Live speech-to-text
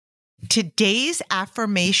Today's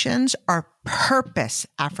affirmations are purpose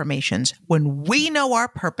affirmations. When we know our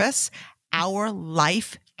purpose, our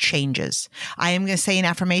life changes. I am going to say an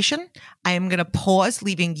affirmation. I am going to pause,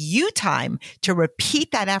 leaving you time to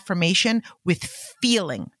repeat that affirmation with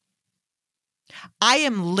feeling. I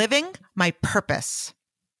am living my purpose.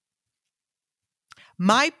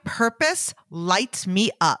 My purpose lights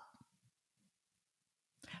me up.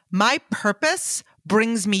 My purpose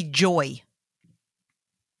brings me joy.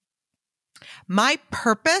 My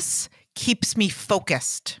purpose keeps me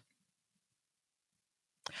focused.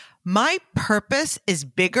 My purpose is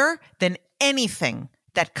bigger than anything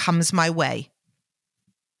that comes my way.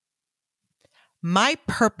 My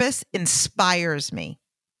purpose inspires me.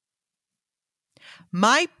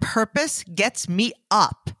 My purpose gets me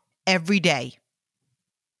up every day.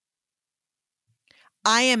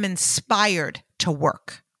 I am inspired to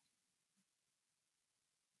work.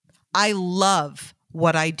 I love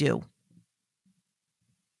what I do.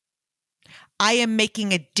 I am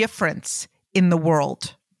making a difference in the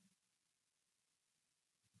world.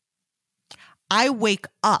 I wake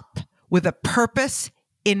up with a purpose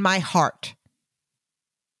in my heart.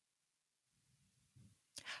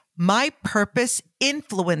 My purpose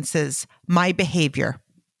influences my behavior.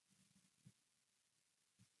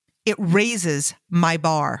 It raises my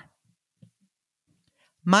bar.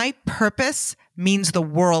 My purpose means the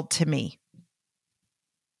world to me.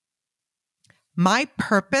 My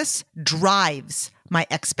purpose drives my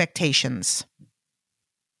expectations.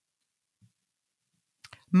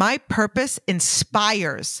 My purpose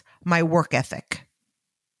inspires my work ethic.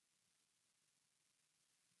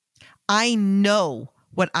 I know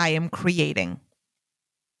what I am creating.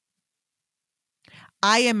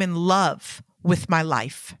 I am in love with my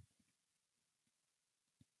life.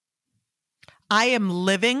 I am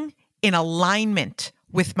living in alignment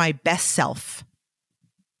with my best self.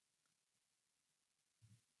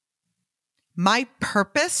 My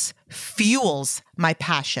purpose fuels my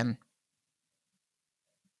passion.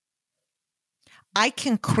 I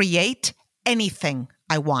can create anything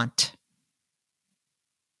I want.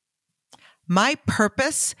 My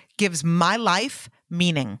purpose gives my life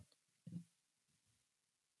meaning.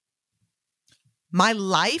 My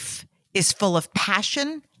life is full of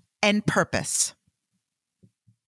passion and purpose.